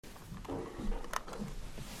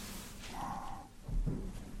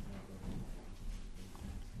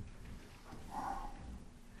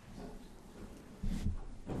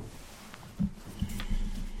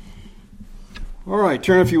All right,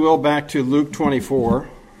 turn, if you will, back to Luke 24.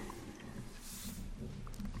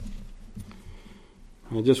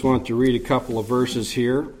 I just want to read a couple of verses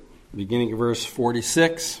here, beginning of verse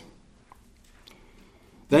 46.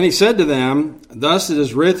 Then he said to them, "Thus it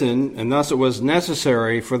is written, and thus it was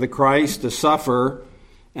necessary for the Christ to suffer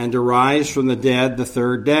and to rise from the dead the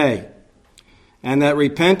third day, and that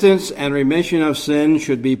repentance and remission of sin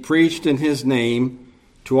should be preached in his name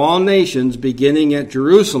to all nations, beginning at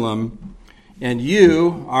Jerusalem. And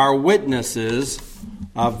you are witnesses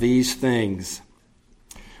of these things."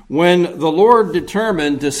 When the Lord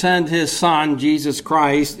determined to send his Son, Jesus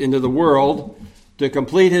Christ, into the world to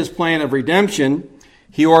complete his plan of redemption,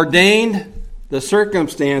 he ordained the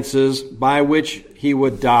circumstances by which he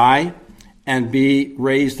would die and be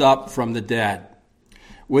raised up from the dead.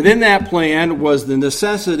 Within that plan was the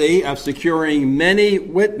necessity of securing many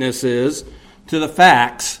witnesses to the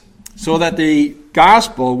facts so that the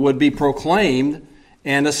gospel would be proclaimed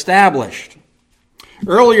and established.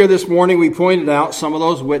 Earlier this morning, we pointed out some of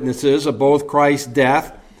those witnesses of both Christ's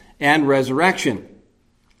death and resurrection.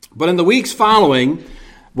 But in the weeks following,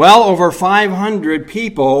 well over 500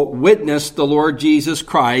 people witnessed the Lord Jesus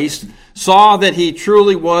Christ, saw that he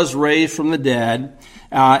truly was raised from the dead.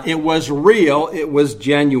 It was real, it was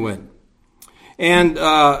genuine. And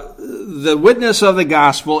the witness of the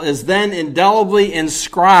gospel is then indelibly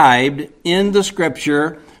inscribed in the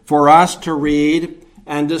Scripture for us to read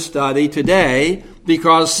and to study today,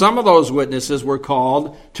 because some of those witnesses were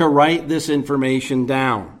called to write this information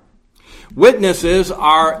down. Witnesses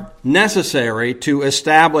are necessary to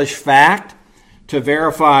establish fact, to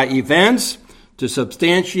verify events, to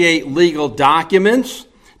substantiate legal documents,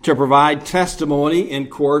 to provide testimony in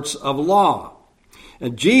courts of law.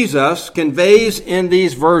 And Jesus conveys in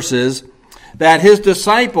these verses that his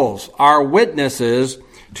disciples are witnesses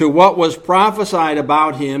to what was prophesied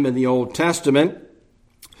about him in the Old Testament,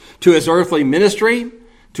 to his earthly ministry,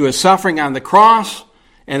 to his suffering on the cross,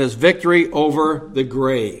 and his victory over the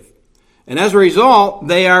grave. And as a result,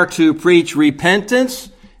 they are to preach repentance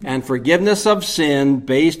and forgiveness of sin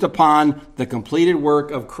based upon the completed work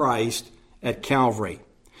of Christ at Calvary.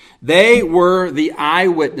 They were the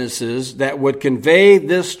eyewitnesses that would convey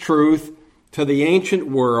this truth to the ancient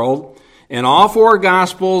world, and all four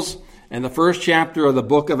Gospels and the first chapter of the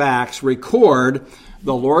book of Acts record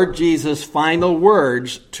the Lord Jesus' final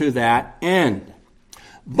words to that end.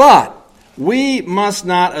 But we must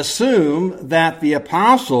not assume that the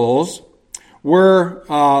apostles were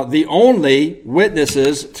the only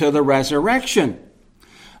witnesses to the resurrection.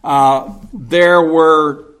 There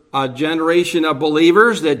were a generation of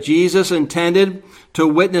believers that Jesus intended to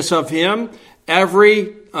witness of him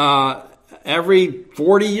every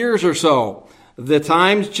 40 years or so. The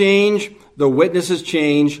times change, the witnesses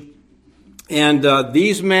change, and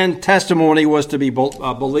these men's testimony was to be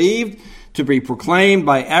believed, to be proclaimed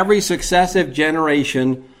by every successive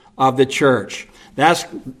generation of the church. That's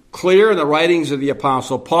clear in the writings of the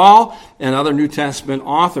Apostle Paul and other New Testament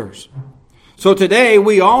authors. So today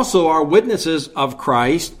we also are witnesses of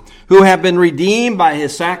Christ, who have been redeemed by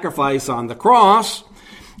his sacrifice on the cross.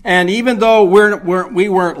 And even though we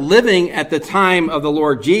weren't living at the time of the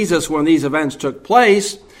Lord Jesus when these events took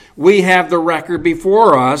place, we have the record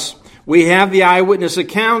before us. We have the eyewitness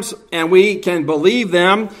accounts, and we can believe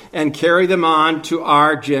them and carry them on to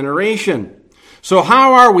our generation. So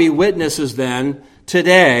how are we witnesses then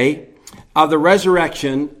today of the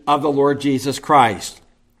resurrection of the Lord Jesus Christ?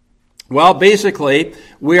 Well, basically,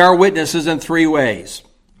 we are witnesses in three ways.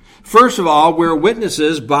 First of all, we're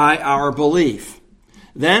witnesses by our belief,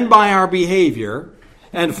 then by our behavior,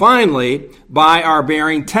 and finally, by our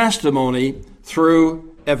bearing testimony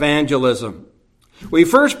through evangelism. We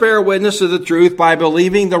first bear witness to the truth by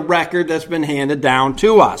believing the record that's been handed down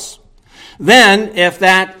to us. Then, if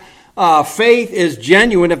that faith is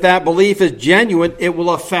genuine, if that belief is genuine, it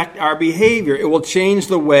will affect our behavior. It will change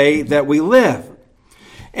the way that we live.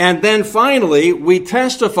 And then finally, we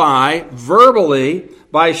testify verbally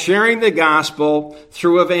by sharing the gospel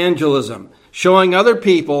through evangelism, showing other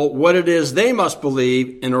people what it is they must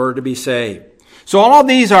believe in order to be saved. So all of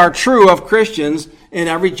these are true of Christians in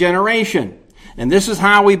every generation. And this is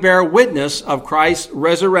how we bear witness of Christ's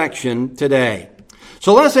resurrection today.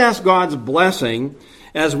 So let's ask God's blessing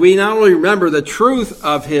as we not only remember the truth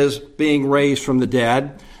of his being raised from the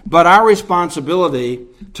dead, but our responsibility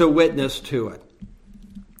to witness to it.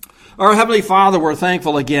 Our Heavenly Father, we're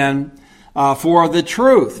thankful again for the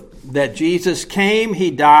truth that Jesus came,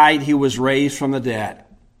 he died, he was raised from the dead.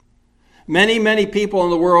 Many, many people in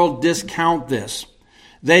the world discount this.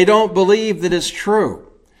 They don't believe that it's true.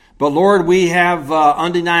 But Lord, we have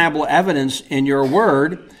undeniable evidence in your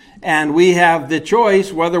word, and we have the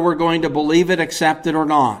choice whether we're going to believe it, accept it, or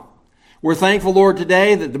not. We're thankful, Lord,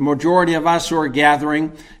 today that the majority of us who are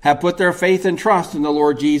gathering have put their faith and trust in the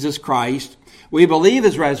Lord Jesus Christ. We believe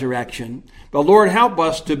his resurrection, but Lord, help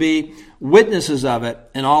us to be witnesses of it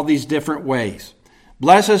in all these different ways.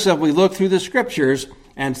 Bless us as we look through the scriptures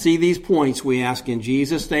and see these points, we ask in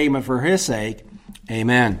Jesus' name and for his sake.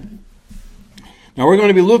 Amen. Now we're going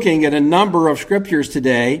to be looking at a number of scriptures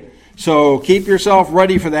today, so keep yourself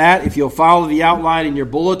ready for that. If you'll follow the outline in your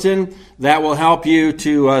bulletin, that will help you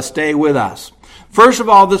to stay with us. First of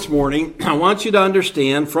all, this morning, I want you to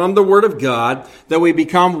understand from the Word of God that we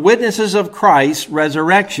become witnesses of Christ's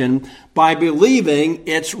resurrection by believing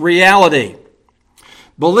its reality.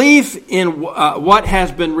 Belief in what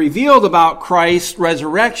has been revealed about Christ's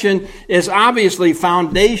resurrection is obviously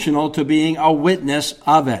foundational to being a witness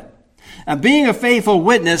of it. And being a faithful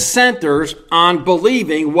witness centers on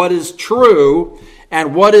believing what is true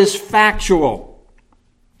and what is factual.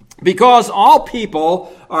 Because all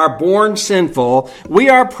people are born sinful, we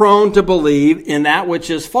are prone to believe in that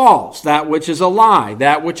which is false, that which is a lie,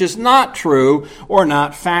 that which is not true or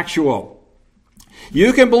not factual.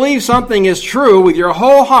 You can believe something is true with your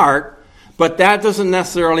whole heart, but that doesn't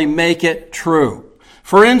necessarily make it true.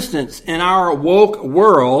 For instance, in our woke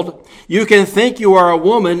world, you can think you are a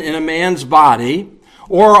woman in a man's body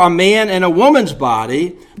or a man in a woman's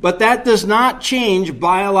body, but that does not change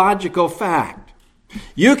biological fact.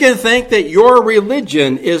 You can think that your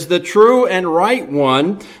religion is the true and right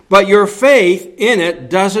one, but your faith in it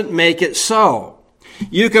doesn't make it so.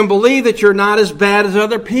 You can believe that you're not as bad as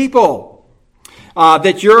other people,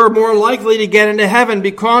 that you're more likely to get into heaven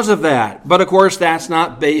because of that. But of course, that's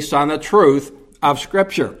not based on the truth of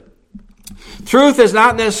Scripture. Truth is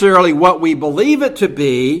not necessarily what we believe it to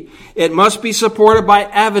be. It must be supported by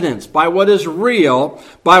evidence, by what is real,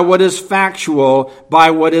 by what is factual,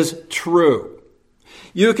 by what is true.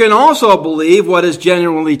 You can also believe what is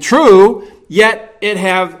genuinely true, yet it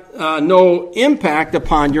have no impact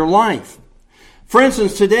upon your life. For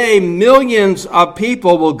instance, today, millions of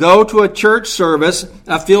people will go to a church service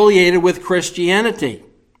affiliated with Christianity.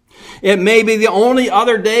 It may be the only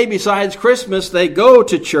other day besides Christmas they go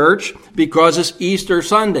to church because it's Easter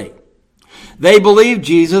Sunday. They believe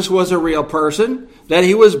Jesus was a real person, that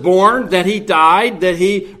he was born, that he died, that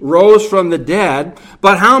he rose from the dead.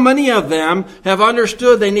 But how many of them have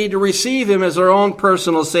understood they need to receive him as their own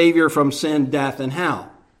personal Savior from sin, death, and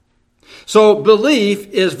hell? So belief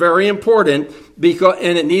is very important,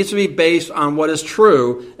 and it needs to be based on what is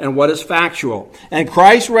true and what is factual. And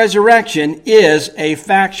Christ's resurrection is a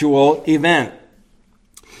factual event.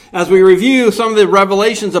 As we review some of the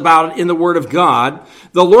revelations about it in the Word of God,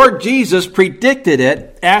 the Lord Jesus predicted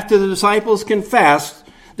it after the disciples confessed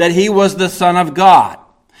that he was the Son of God.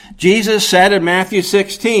 Jesus said in Matthew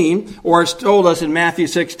 16, or told us in Matthew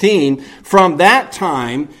 16, from that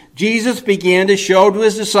time, Jesus began to show to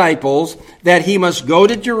his disciples that he must go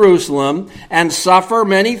to Jerusalem and suffer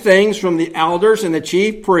many things from the elders and the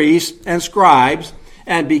chief priests and scribes,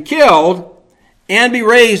 and be killed and be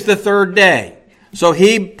raised the third day. So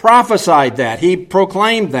he prophesied that. He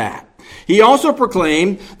proclaimed that. He also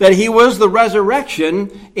proclaimed that he was the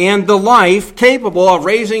resurrection and the life capable of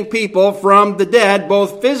raising people from the dead,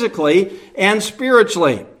 both physically and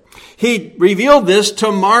spiritually. He revealed this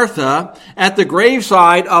to Martha at the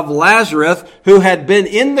graveside of Lazarus, who had been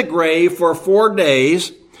in the grave for 4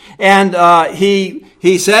 days. And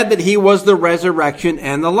he said that he was the resurrection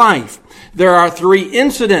and the life. There are 3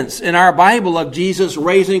 incidents in our Bible of Jesus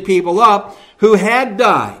raising people up who had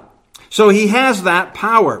died. So he has that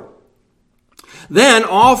power. Then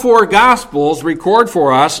all 4 Gospels record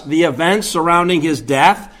for us the events surrounding his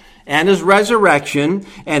death and his resurrection,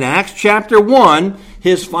 and Acts chapter 1,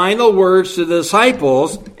 his final words to the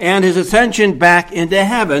disciples and his ascension back into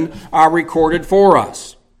heaven are recorded for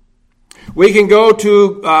us. We can go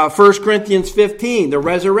to 1 Corinthians 15, the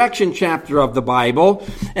resurrection chapter of the Bible,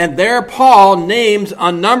 and there Paul names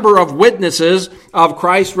a number of witnesses of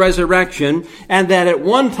Christ's resurrection, and that at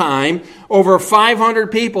one time over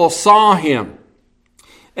 500 people saw him.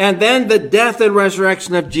 And then the death and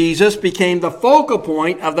resurrection of Jesus became the focal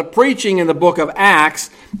point of the preaching in the book of Acts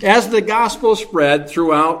as the gospel spread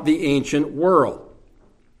throughout the ancient world.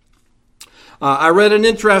 I read an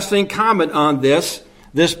interesting comment on this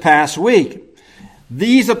past week.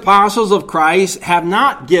 These apostles of Christ have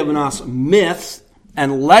not given us myths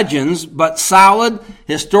and legends, but solid,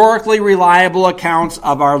 historically reliable accounts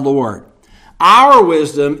of our Lord. Our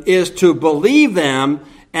wisdom is to believe them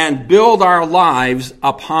and build our lives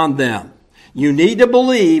upon them. You need to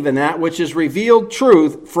believe in that which is revealed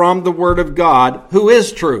truth from the Word of God, who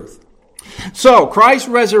is truth. So, Christ's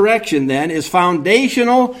resurrection then is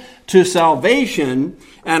foundational to salvation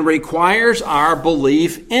and requires our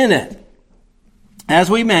belief in it. As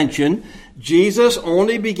we mentioned, Jesus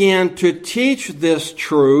only began to teach this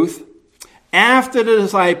truth after the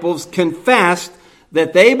disciples confessed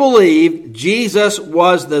that they believed Jesus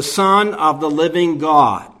was the Son of the living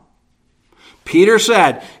God. Peter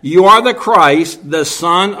said, "You are the Christ, the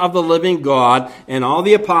Son of the living God," and all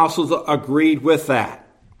the apostles agreed with that.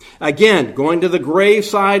 Again, going to the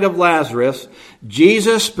graveside of Lazarus,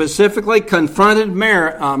 Jesus specifically confronted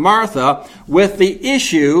Martha with the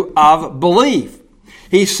issue of belief.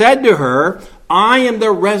 He said to her, "I am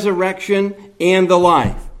the resurrection and the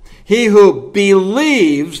life. He who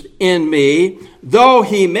believes in me, though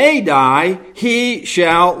he may die, he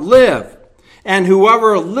shall live. And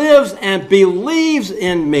whoever lives and believes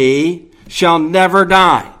in me shall never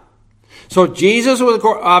die." So Jesus was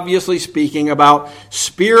obviously speaking about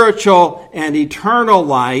spiritual and eternal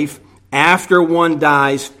life after one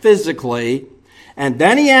dies physically. And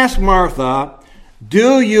then he asked Martha,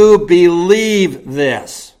 "Do you believe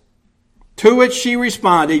this?" To which she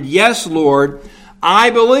responded, "Yes, Lord,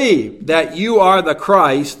 I believe that you are the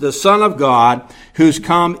Christ, the Son of God, who's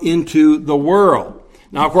come into the world."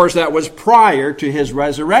 Now, of course, that was prior to his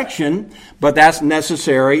resurrection, but that's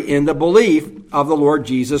necessary in the belief of the Lord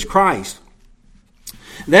Jesus Christ.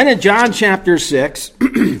 Then in John chapter 6,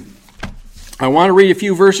 I want to read a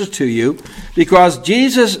few verses to you, because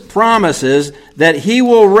Jesus promises that he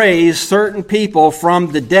will raise certain people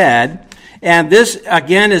from the dead, and this,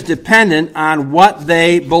 again, is dependent on what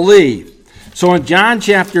they believe. So in John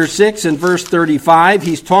chapter 6 and verse 35,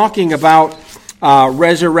 he's talking about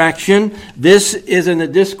resurrection. This is in the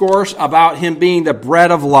discourse about him being the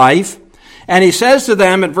bread of life. And he says to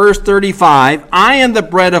them in verse 35, "I am the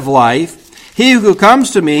bread of life. He who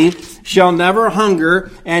comes to me shall never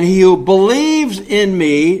hunger, and he who believes in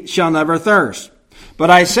me shall never thirst. But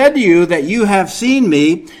I said to you that you have seen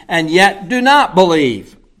me, and yet do not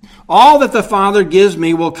believe. All that the Father gives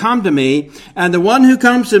me will come to me, and the one who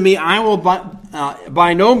comes to me I will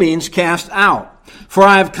by no means cast out. For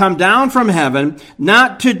I have come down from heaven,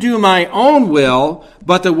 not to do my own will,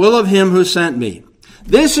 but the will of him who sent me.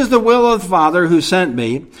 This is the will of the Father who sent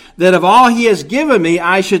me, that of all he has given me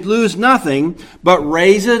I should lose nothing, but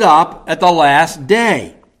raise it up at the last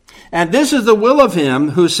day. And this is the will of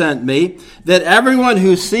him who sent me, that everyone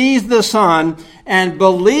who sees the Son and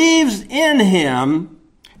believes in him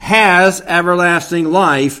has everlasting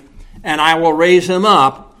life, and I will raise him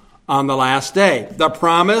up on the last day." The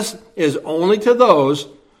promise is only to those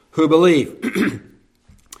who believe.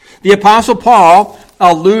 The Apostle Paul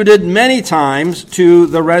alluded many times to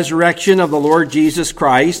the resurrection of the Lord Jesus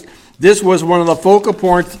Christ. This was one of the focal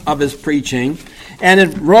points of his preaching. And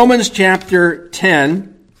in Romans chapter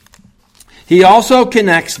 10, he also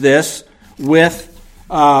connects this with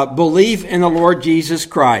belief in the Lord Jesus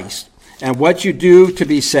Christ and what you do to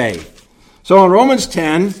be saved. So in Romans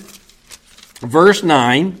 10, verse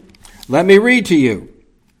 9, let me read to you.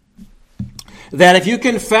 "That if you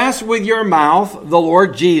confess with your mouth the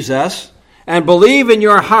Lord Jesus, and believe in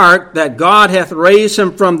your heart that God hath raised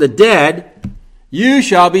him from the dead, you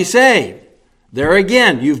shall be saved." There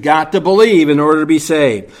again, you've got to believe in order to be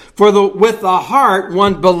saved. "For with the heart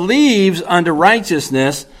one believes unto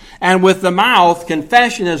righteousness, and with the mouth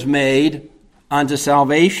confession is made unto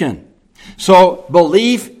salvation." So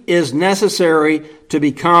belief is necessary to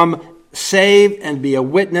become saved and be a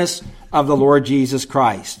witness of the Lord Jesus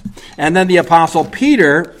Christ. And then the Apostle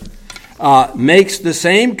Peter makes the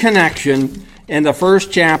same connection in the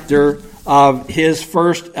first chapter of his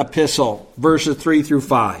first epistle, verses 3 through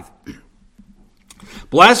 5.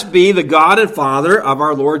 "Blessed be the God and Father of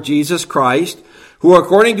our Lord Jesus Christ, who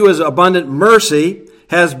according to his abundant mercy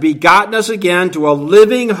has begotten us again to a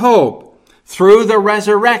living hope through the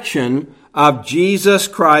resurrection of Jesus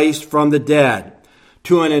Christ from the dead,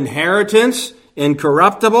 to an inheritance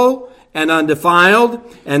incorruptible and undefiled,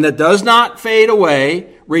 and that does not fade away,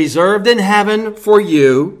 reserved in heaven for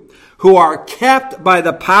you, who are kept by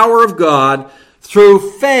the power of God through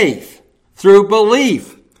faith, through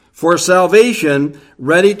belief, for salvation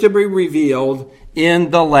ready to be revealed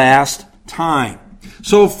in the last time."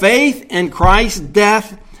 So faith in Christ's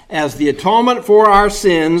death as the atonement for our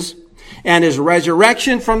sins and his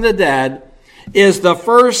resurrection from the dead is the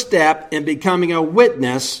first step in becoming a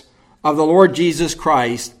witness of the Lord Jesus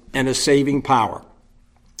Christ and his saving power.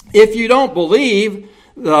 If you don't believe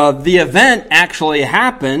the event actually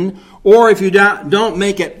happened, or if you don't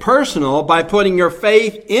make it personal by putting your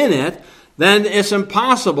faith in it, then it's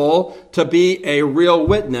impossible to be a real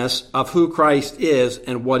witness of who Christ is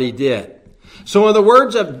and what he did. So in the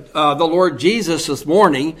words of the Lord Jesus this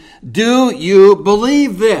morning, do you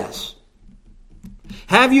believe this?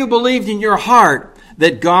 Have you believed in your heart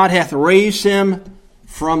that God hath raised him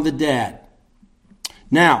from the dead?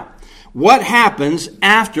 Now, what happens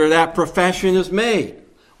after that profession is made?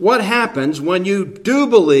 What happens when you do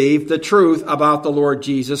believe the truth about the Lord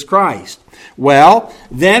Jesus Christ? Well,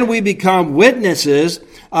 then we become witnesses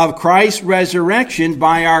of Christ's resurrection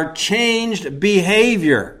by our changed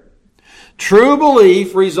behavior. True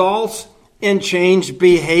belief results in changed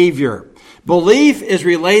behavior. Belief is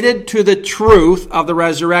related to the truth of the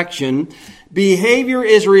resurrection. Behavior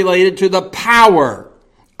is related to the power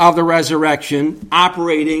of the resurrection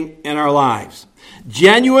operating in our lives.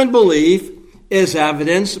 Genuine belief is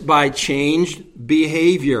evidenced by changed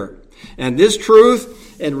behavior. And this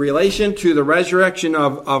truth in relation to the resurrection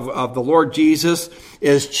of the Lord Jesus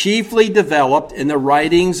is chiefly developed in the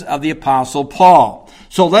writings of the Apostle Paul.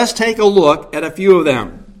 So let's take a look at a few of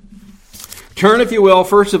them. Turn, if you will,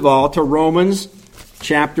 first of all, to Romans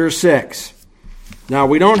chapter 6. Now,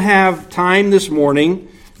 we don't have time this morning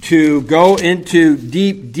to go into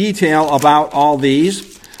deep detail about all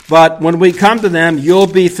these, but when we come to them, you'll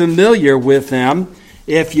be familiar with them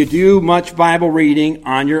if you do much Bible reading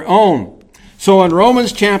on your own. So in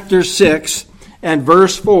Romans chapter 6 and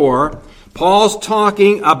verse 4, Paul's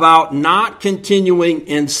talking about not continuing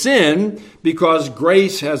in sin because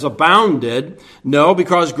grace has abounded. No,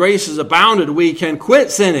 because grace has abounded, we can quit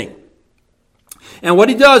sinning. And what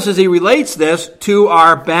he does is he relates this to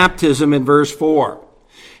our baptism in verse 4.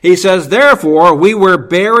 He says, therefore, we were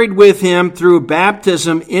buried with him through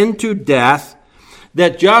baptism into death,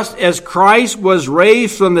 that just as Christ was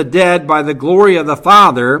raised from the dead by the glory of the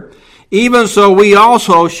Father, even so we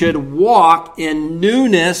also should walk in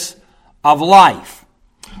newness of life.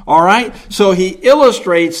 All right? So he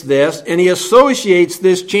illustrates this and he associates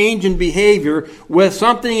this change in behavior with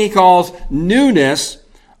something he calls newness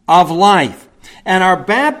of life. And our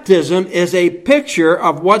baptism is a picture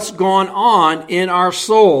of what's gone on in our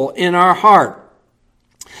soul, in our heart.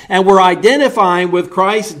 And we're identifying with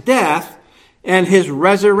Christ's death and his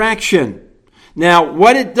resurrection. Now,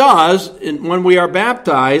 what it does when we are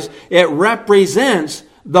baptized, it represents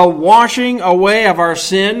the washing away of our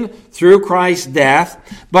sin through Christ's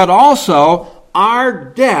death, but also our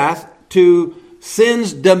death to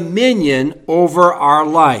sin's dominion over our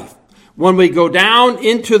life. When we go down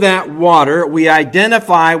into that water, we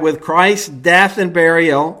identify with Christ's death and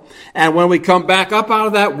burial. And when we come back up out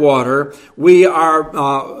of that water, we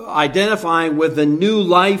are identifying with the new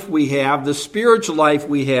life we have, the spiritual life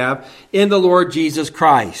we have in the Lord Jesus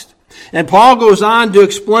Christ. And Paul goes on to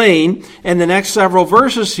explain in the next several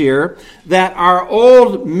verses here that our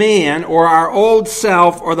old man or our old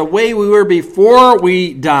self or the way we were before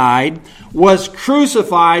we died was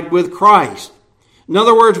crucified with Christ. In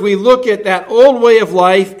other words, we look at that old way of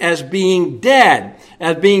life as being dead,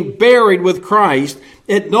 as being buried with Christ.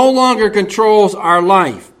 It no longer controls our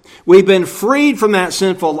life. We've been freed from that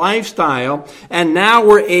sinful lifestyle, and now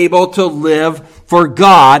we're able to live for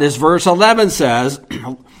God, as verse 11 says.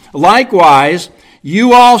 Likewise,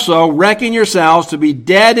 you also reckon yourselves to be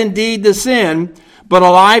dead indeed to sin, but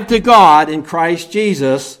alive to God in Christ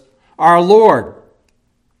Jesus our Lord.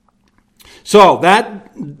 So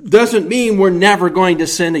that doesn't mean we're never going to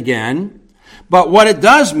sin again. But what it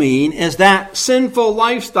does mean is that sinful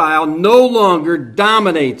lifestyle no longer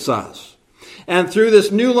dominates us. And through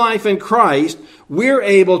this new life in Christ, we're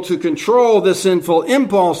able to control the sinful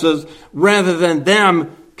impulses rather than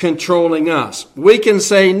them controlling us. We can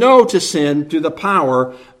say no to sin through the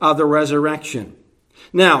power of the resurrection.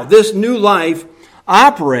 Now, this new life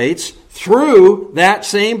operates through that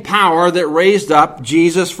same power that raised up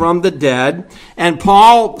Jesus from the dead. And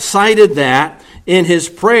Paul cited that in his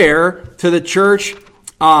prayer to the church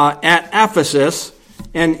at Ephesus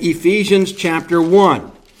in Ephesians chapter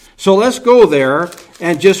 1. So let's go there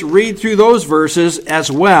and just read through those verses as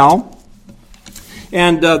well.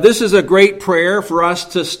 And this is a great prayer for us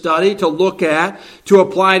to study, to look at, to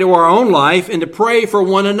apply to our own life, and to pray for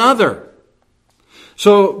one another.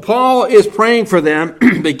 So Paul is praying for them,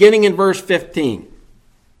 beginning in verse 15.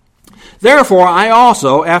 Therefore, I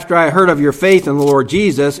also, after I heard of your faith in the Lord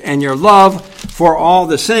Jesus and your love for all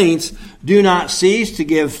the saints, do not cease to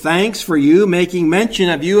give thanks for you, making mention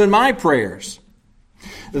of you in my prayers,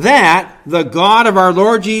 that the God of our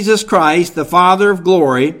Lord Jesus Christ, the Father of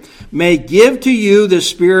glory, may give to you the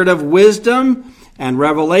spirit of wisdom and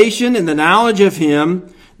revelation in the knowledge of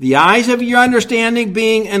him, the eyes of your understanding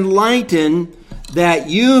being enlightened, that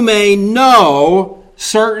you may know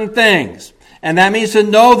certain things. And that means to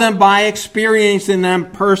know them by experiencing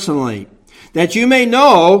them personally. that you may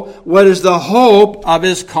know what is the hope of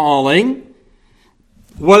his calling,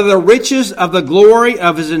 what are the riches of the glory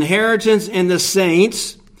of his inheritance in the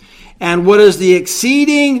saints, and what is the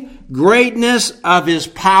exceeding greatness of his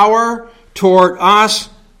power toward us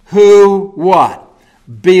who, what?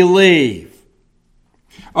 Believe.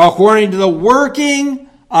 According to the working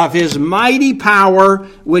of his mighty power,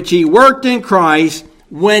 which he worked in Christ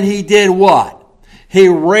when he did what? He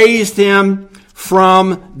raised him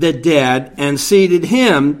from the dead and seated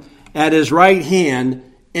him at his right hand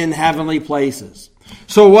in heavenly places.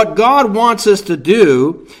 So what God wants us to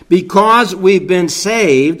do, because we've been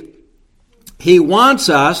saved, he wants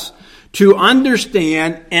us to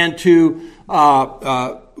understand and to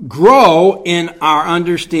grow in our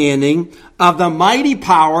understanding of the mighty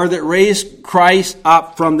power that raised Christ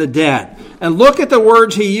up from the dead. And look at the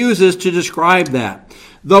words he uses to describe that.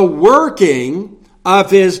 The working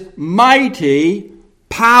of his mighty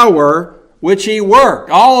power which he worked.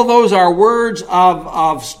 All of those are words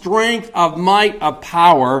of strength, of might, of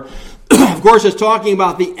power. Of course, it's talking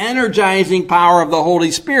about the energizing power of the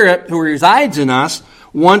Holy Spirit who resides in us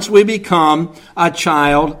once we become a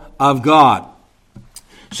child of God.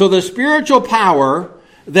 So the spiritual power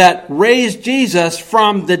that raised Jesus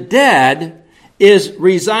from the dead is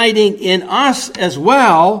residing in us as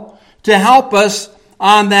well to help us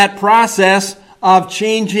on that process of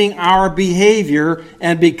changing our behavior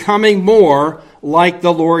and becoming more like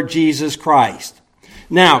the Lord Jesus Christ.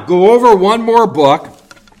 Now, go over one more book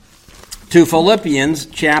to Philippians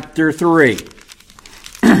chapter 3.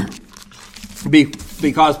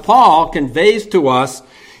 Because Paul conveys to us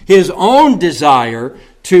his own desire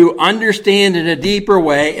to understand in a deeper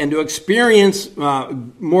way and to experience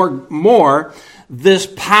more this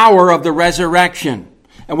power of the resurrection.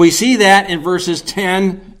 And we see that in verses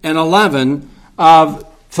 10 and 11 of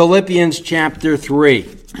Philippians chapter 3.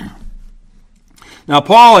 Now,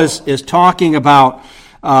 Paul is talking about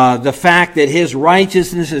the fact that his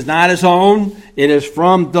righteousness is not his own. It is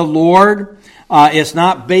from the Lord. It's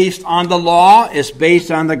not based on the law. It's based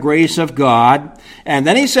on the grace of God. And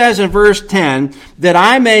then he says in verse 10, that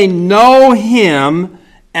I may know him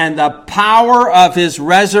and the power of his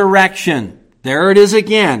resurrection. There it is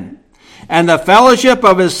again. And the fellowship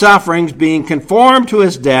of his sufferings, being conformed to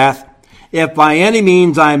his death, if by any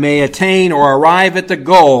means I may attain or arrive at the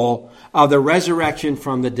goal of the resurrection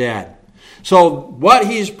from the dead. So what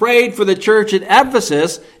he's prayed for the church at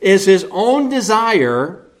Ephesus is his own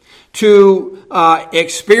desire to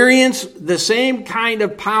experience the same kind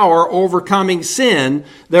of power overcoming sin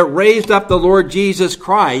that raised up the Lord Jesus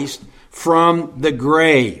Christ from the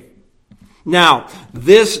grave. Now,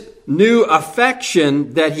 this new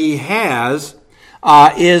affection that he has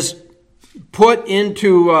is put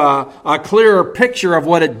into a clearer picture of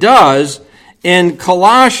what it does in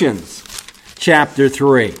Colossians chapter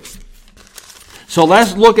 3. So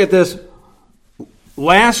let's look at this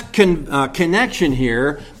last connection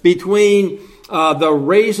here between the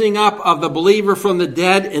raising up of the believer from the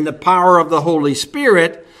dead and the power of the Holy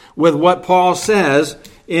Spirit with what Paul says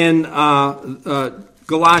in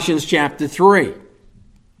Colossians chapter 3.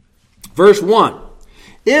 Verse 1.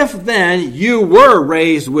 If then you were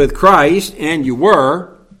raised with Christ, and you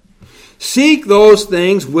were, seek those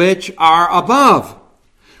things which are above,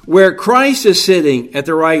 where Christ is sitting at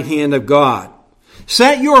the right hand of God.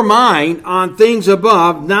 Set your mind on things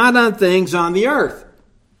above, not on things on the earth.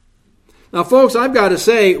 Now, folks, I've got to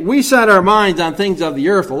say, we set our minds on things of the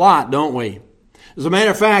earth a lot, don't we? As a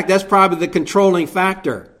matter of fact, that's probably the controlling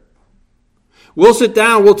factor. We'll sit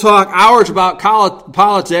down, we'll talk hours about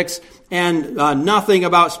politics and nothing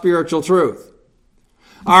about spiritual truth.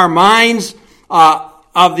 Our minds of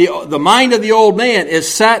the mind of the old man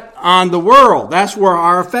is set on the world. That's where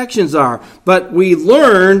our affections are. But we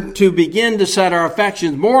learn to begin to set our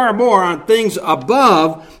affections more and more on things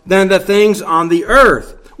above than the things on the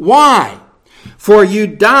earth. Why? For you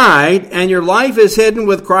died, and your life is hidden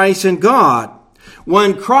with Christ in God.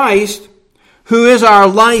 When Christ, who is our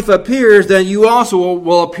life, appears, then you also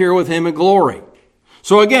will appear with him in glory.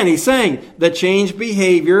 So again, he's saying the changed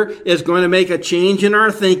behavior is going to make a change in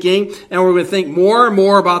our thinking, and we're going to think more and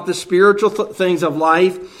more about the spiritual things of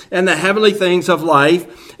life and the heavenly things of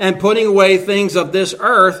life, and putting away things of this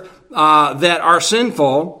earth that are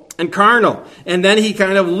sinful and carnal. And then he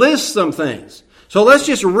kind of lists some things. So let's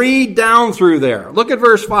just read down through there. Look at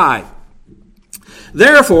verse 5.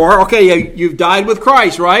 Therefore, okay, you've died with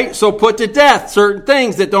Christ, right? So put to death certain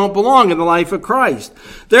things that don't belong in the life of Christ.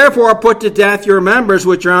 Therefore, put to death your members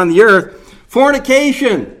which are on the earth.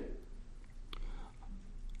 Fornication.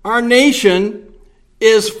 Our nation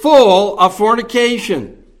is full of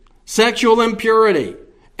fornication, sexual impurity,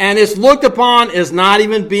 and it's looked upon as not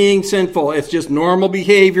even being sinful. It's just normal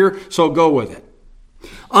behavior, so go with it.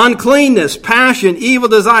 Uncleanness, passion, evil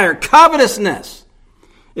desire, covetousness.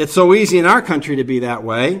 It's so easy in our country to be that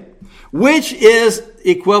way. Which is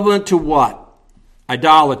equivalent to what?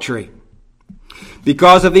 Idolatry.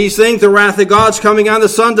 Because of these things, the wrath of God's coming on the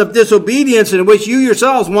sons of disobedience, in which you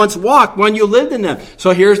yourselves once walked when you lived in them.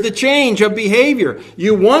 So here's the change of behavior.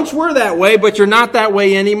 You once were that way, but you're not that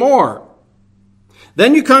way anymore.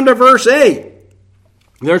 Then you come to verse 8.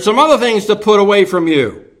 There's some other things to put away from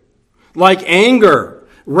you, like anger,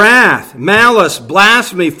 wrath, malice,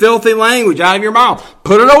 blasphemy, filthy language out of your mouth.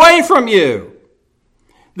 Put it away from you.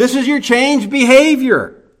 This is your changed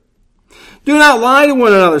behavior. Do not lie to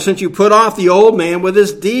one another, since you put off the old man with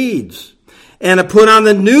his deeds, and to put on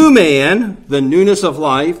the new man, the newness of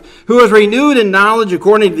life, who is renewed in knowledge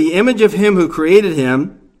according to the image of him who created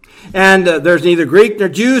him. And there's neither Greek nor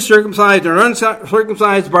Jew, circumcised nor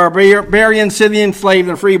uncircumcised, barbarian, Scythian, slave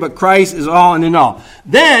nor free, but Christ is all and in all.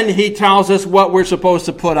 Then he tells us what we're supposed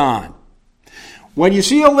to put on. When you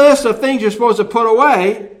see a list of things you're supposed to put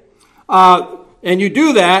away, and you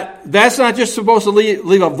do that, that's not just supposed to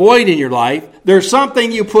leave a void in your life. There's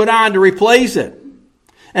something you put on to replace it.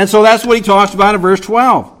 And so that's what he talks about in verse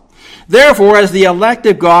 12. Therefore, as the elect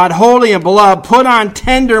of God, holy and beloved, put on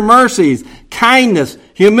tender mercies, kindness,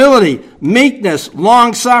 humility, meekness,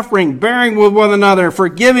 long-suffering, bearing with one another,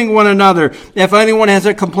 forgiving one another, if anyone has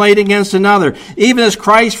a complaint against another. Even as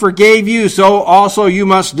Christ forgave you, so also you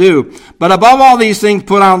must do. But above all these things,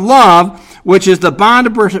 put on love, which is the bond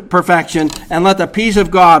of perfection, and let the peace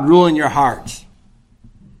of God rule in your hearts.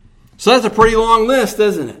 So that's a pretty long list,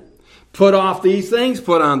 isn't it? Put off these things,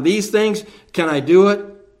 put on these things. Can I do it?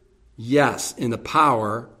 Yes, in the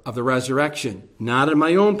power of the resurrection. Not in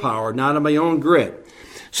my own power, not in my own grit.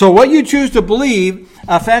 So what you choose to believe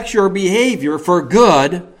affects your behavior for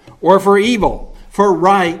good or for evil, for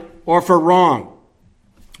right or for wrong.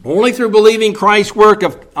 Only through believing Christ's work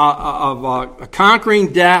of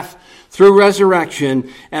conquering death through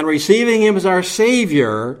resurrection and receiving him as our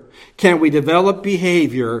Savior can we develop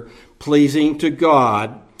behavior pleasing to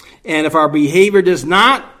God. And if our behavior does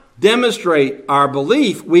not demonstrate our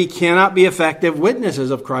belief, we cannot be effective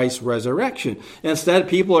witnesses of Christ's resurrection. Instead,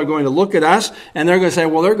 people are going to look at us and they're going to say,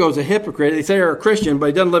 well, there goes a hypocrite. They say they're a Christian, but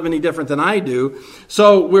he doesn't live any different than I do.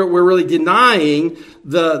 So we're really denying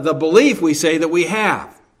the belief we say that we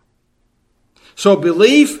have. So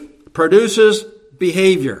belief produces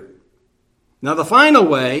behavior. Now, the final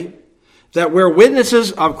way that we're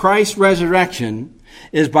witnesses of Christ's resurrection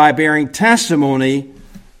is by bearing testimony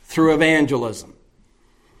through evangelism.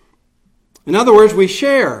 In other words, we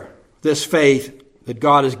share this faith that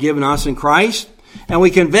God has given us in Christ, and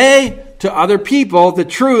we convey to other people the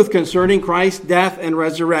truth concerning Christ's death and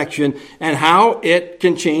resurrection and how it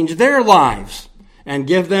can change their lives and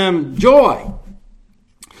give them joy.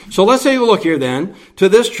 So let's take a look here then to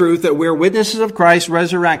this truth that we're witnesses of Christ's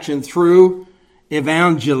resurrection through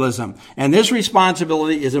evangelism. And this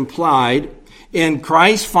responsibility is implied in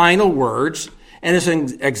Christ's final words and is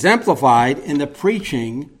exemplified in the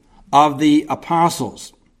preaching of the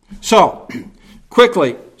apostles. So,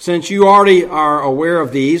 quickly, since you already are aware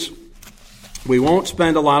of these, we won't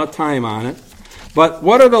spend a lot of time on it. But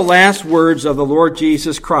what are the last words of the Lord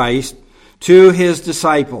Jesus Christ to his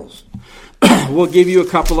disciples? We'll give you a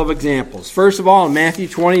couple of examples. First of all, in Matthew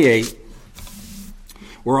 28,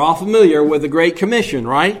 we're all familiar with the Great Commission,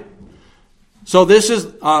 right? So this is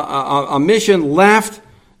a mission left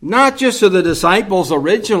not just to the disciples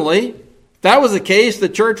originally. If that was the case, the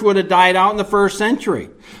church would have died out in the first century.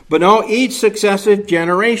 But no, each successive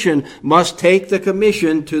generation must take the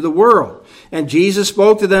commission to the world. And Jesus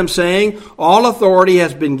spoke to them saying, all authority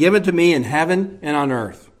has been given to me in heaven and on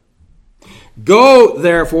earth. Go,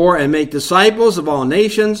 therefore, and make disciples of all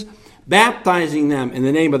nations, baptizing them in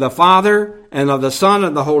the name of the Father and of the Son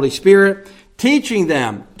and the Holy Spirit, teaching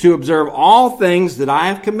them to observe all things that I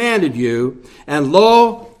have commanded you. And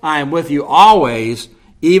lo, I am with you always,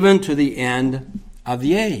 even to the end of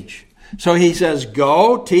the age. So he says,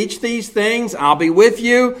 go, teach these things. I'll be with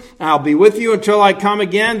you. I'll be with you until I come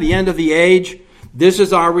again, the end of the age. This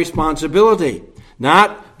is our responsibility.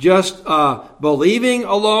 Not just believing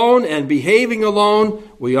alone and behaving alone.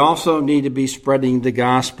 We also need to be spreading the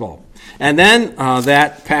gospel. And then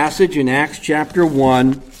that passage in Acts chapter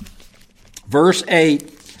 1, verse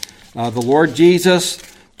 8, the Lord Jesus,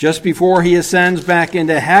 just before he ascends back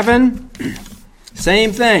into heaven,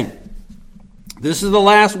 same thing. This is the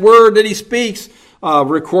last word that he speaks,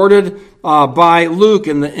 recorded by Luke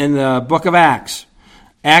in the book of Acts.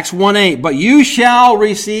 Acts 1:8. But you shall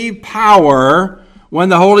receive power when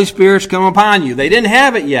the Holy Spirit's come upon you. They didn't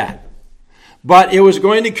have it yet, but it was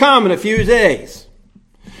going to come in a few days.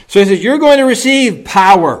 So he says, you're going to receive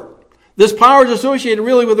power. This power is associated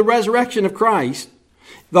really with the resurrection of Christ.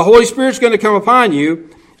 The Holy Spirit's going to come upon you,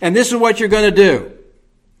 and this is what you're going to do.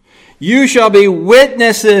 You shall be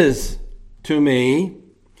witnesses to me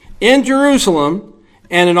in Jerusalem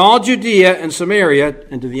and in all Judea and Samaria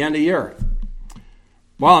and to the end of the earth.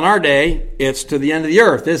 Well, in our day, it's to the end of the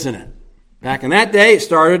earth, isn't it? Back in that day, it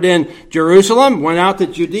started in Jerusalem, went out to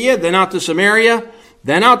Judea, then out to Samaria,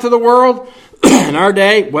 then out to the world. In our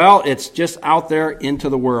day, well, it's just out there into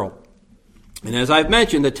the world. And as I've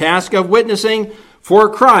mentioned, the task of witnessing for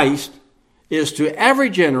Christ is to every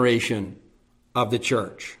generation of the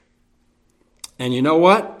church. And you know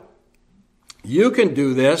what? You can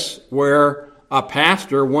do this where a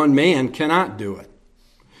pastor, one man, cannot do it.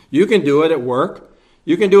 You can do it at work.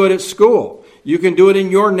 You can do it at school. You can do it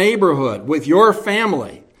in your neighborhood, with your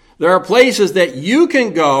family. There are places that you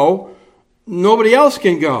can go, nobody else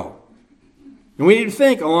can go. And we need to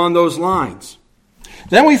think along those lines.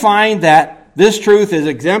 Then we find that this truth is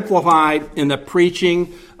exemplified in the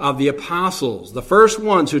preaching of the apostles, the first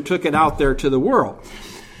ones who took it out there to the world.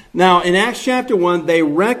 Now, in Acts chapter 1, they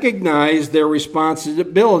recognized their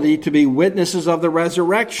responsibility to be witnesses of the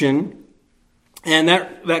resurrection. And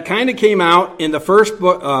that kind of came out in the first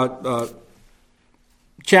book,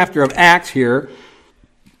 chapter of Acts here,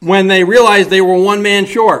 when they realized they were one man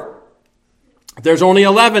short. There's only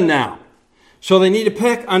 11 now. So they need to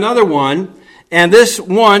pick another one, and this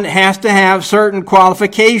one has to have certain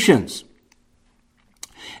qualifications.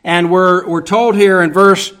 And we're told here in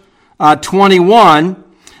verse 21,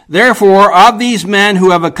 therefore, of these men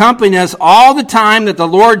who have accompanied us all the time that the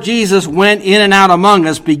Lord Jesus went in and out among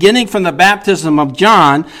us, beginning from the baptism of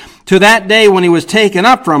John to that day when he was taken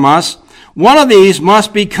up from us, one of these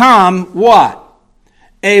must become what?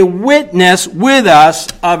 A witness with us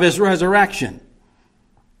of his resurrection.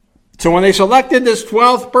 So when they selected this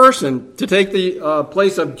 12th person to take the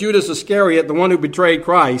place of Judas Iscariot, the one who betrayed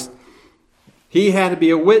Christ, he had to be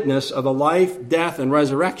a witness of the life, death, and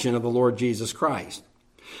resurrection of the Lord Jesus Christ.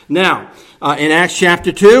 Now, in Acts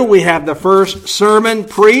chapter 2, we have the first sermon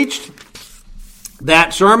preached.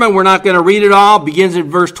 That sermon, we're not going to read it all, begins in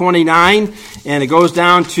verse 29, and it goes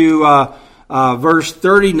down to verse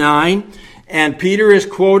 39. And Peter is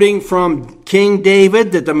quoting from King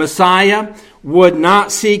David that the Messiah would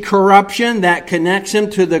not see corruption. That connects him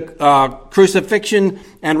to the crucifixion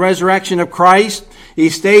and resurrection of Christ. He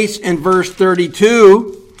states in verse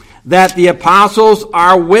 32 that the apostles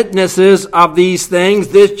are witnesses of these things.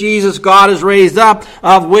 This Jesus God has raised up,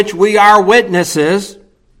 of which we are witnesses.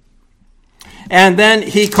 And then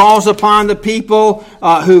he calls upon the people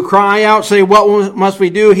who cry out, say, what must we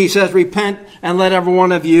do? He says, repent and let every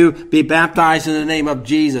one of you be baptized in the name of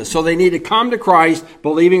Jesus. So they need to come to Christ,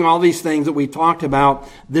 believing all these things that we talked about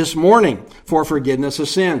this morning for forgiveness of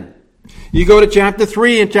sin. You go to chapter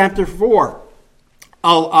 3 and chapter 4.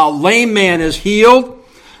 A lame man is healed.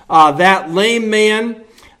 That lame man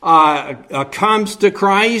comes to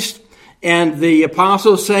Christ. And the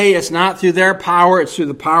apostles say it's not through their power, it's through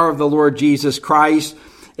the power of the Lord Jesus Christ.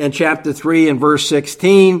 In chapter 3 and verse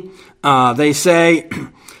 16, they say,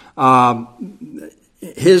 in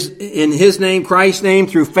his name, Christ's name,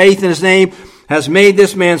 through faith in his name, has made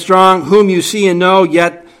this man strong, whom you see and know,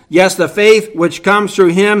 yet, yes, the faith which comes through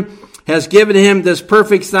him has given him this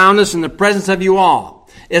perfect soundness in the presence of you all.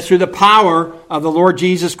 It's through the power of the Lord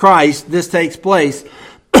Jesus Christ this takes place.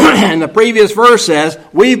 And the previous verse says,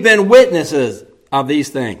 we've been witnesses of these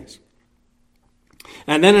things.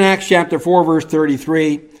 And then in Acts chapter 4, verse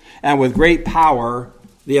 33, and with great power,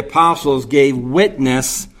 the apostles gave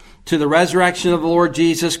witness to the resurrection of the Lord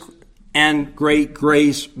Jesus, and great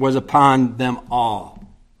grace was upon them all.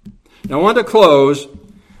 Now I want to close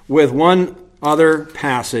with one other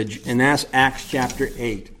passage, and that's Acts chapter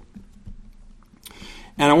 8.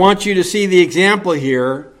 And I want you to see the example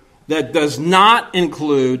here that does not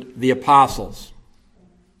include the apostles.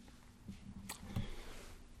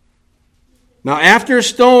 Now, after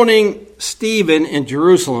stoning Stephen in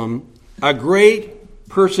Jerusalem, a great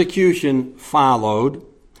persecution followed.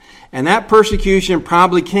 And that persecution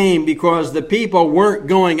probably came because the people weren't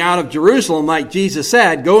going out of Jerusalem like Jesus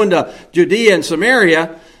said, going to Judea and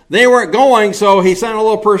Samaria. They weren't going, so he sent a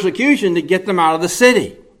little persecution to get them out of the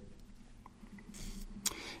city.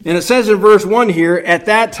 And it says in verse 1 here, at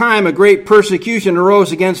that time a great persecution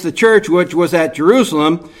arose against the church which was at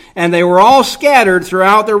Jerusalem, and they were all scattered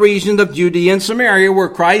throughout the region of Judea and Samaria, where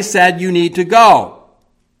Christ said you need to go.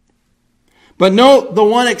 But note the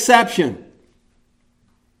one exception.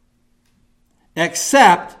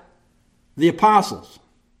 Except The apostles.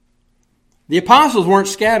 The apostles weren't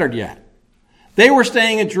scattered yet. They were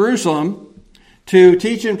staying in Jerusalem to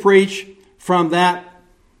teach and preach from that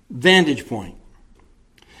vantage point.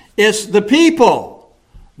 It's the people,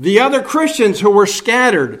 the other Christians who were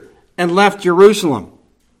scattered and left Jerusalem.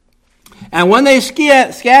 And when they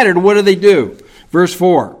scattered, what did they do? Verse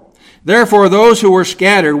 4. Therefore, those who were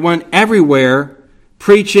scattered went everywhere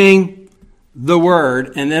preaching the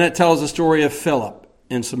word. And then it tells the story of Philip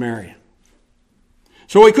in Samaria.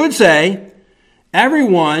 So we could say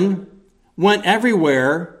everyone went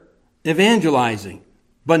everywhere evangelizing,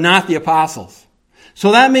 but not the apostles.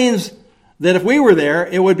 So that means that if we were there,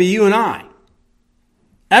 it would be you and I.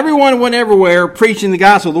 Everyone went everywhere preaching the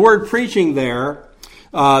gospel. The word preaching there,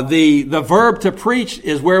 the verb to preach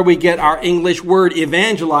is where we get our English word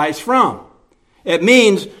evangelize from. It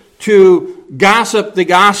means to gossip the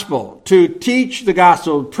gospel, to teach the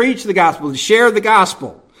gospel, preach the gospel, to share the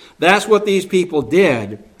gospel. That's what these people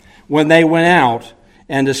did when they went out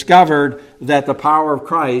and discovered that the power of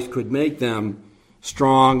Christ could make them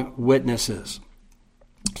strong witnesses.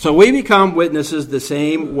 So we become witnesses the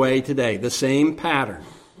same way today, the same pattern.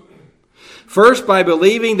 First, by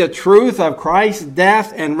believing the truth of Christ's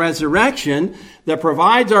death and resurrection that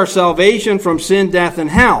provides our salvation from sin, death,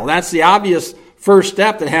 and hell. That's the obvious first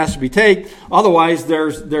step that has to be taken. Otherwise,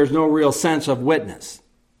 there's no real sense of witness.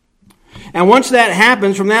 And once that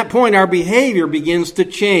happens, from that point, our behavior begins to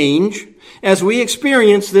change as we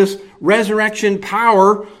experience this resurrection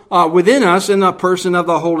power within us in the person of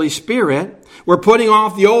the Holy Spirit. We're putting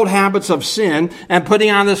off the old habits of sin and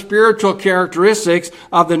putting on the spiritual characteristics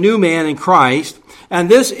of the new man in Christ. And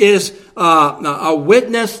this is a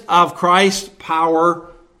witness of Christ's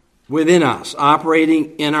power within us,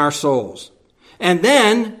 operating in our souls. And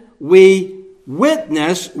then we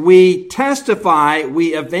witness, we testify,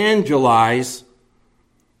 we evangelize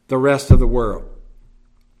the rest of the world.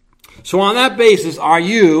 So on that basis, are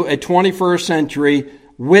you a 21st century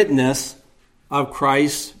witness of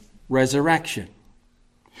Christ's resurrection?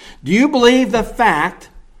 Do you believe the fact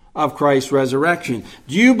of Christ's resurrection?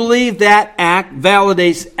 Do you believe that act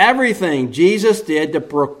validates everything Jesus did to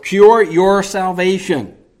procure your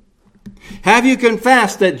salvation? Have you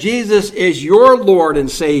confessed that Jesus is your Lord and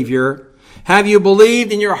Savior? Have you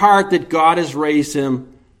believed in your heart that God has raised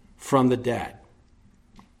him from the dead?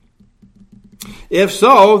 If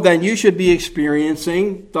so, then you should be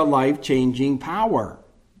experiencing the life-changing power.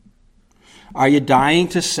 Are you dying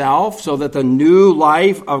to self so that the new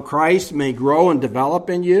life of Christ may grow and develop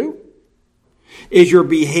in you? Is your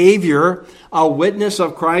behavior a witness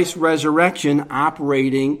of Christ's resurrection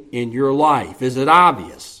operating in your life? Is it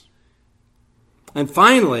obvious? And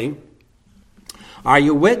finally, are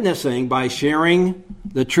you witnessing by sharing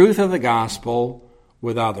the truth of the gospel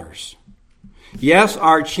with others? Yes,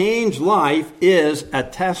 our changed life is a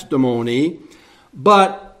testimony,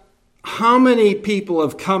 but how many people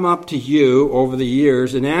have come up to you over the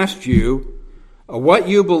years and asked you what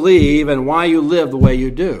you believe and why you live the way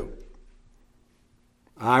you do?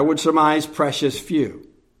 I would surmise precious few.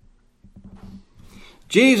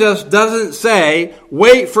 Jesus doesn't say,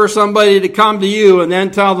 wait for somebody to come to you and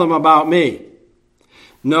then tell them about me.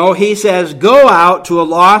 No, he says, go out to a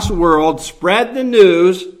lost world, spread the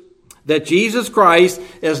news that Jesus Christ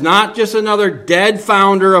is not just another dead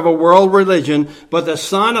founder of a world religion, but the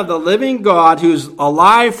Son of the living God who's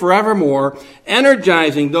alive forevermore,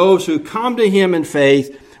 energizing those who come to him in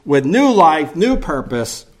faith with new life, new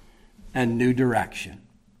purpose, and new direction.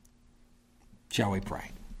 Shall we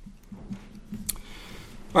pray?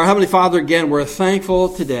 Our Heavenly Father, again, we're thankful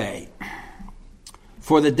today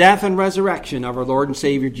for the death and resurrection of our Lord and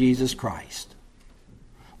Savior Jesus Christ.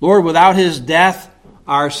 Lord, without his death,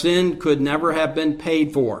 our sin could never have been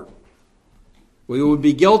paid for. We would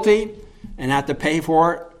be guilty and have to pay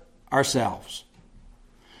for it ourselves.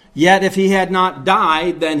 Yet if he had not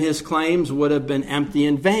died, then his claims would have been empty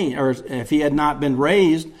and vain. Or if he had not been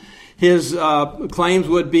raised, his claims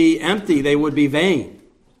would be empty. They would be vain.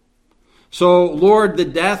 So, Lord, the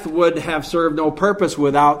death would have served no purpose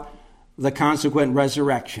without the consequent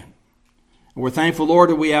resurrection. And we're thankful, Lord,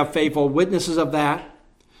 that we have faithful witnesses of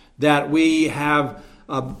that we have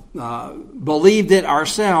believed it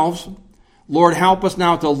ourselves. Lord, help us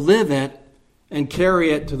now to live it and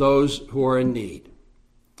carry it to those who are in need.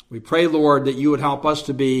 We pray, Lord, that you would help us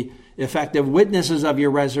to be effective witnesses of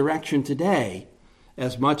your resurrection today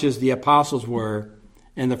as much as the apostles were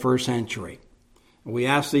in the first century. We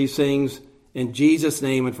ask these things in Jesus'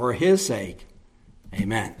 name and for his sake.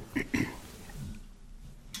 Amen.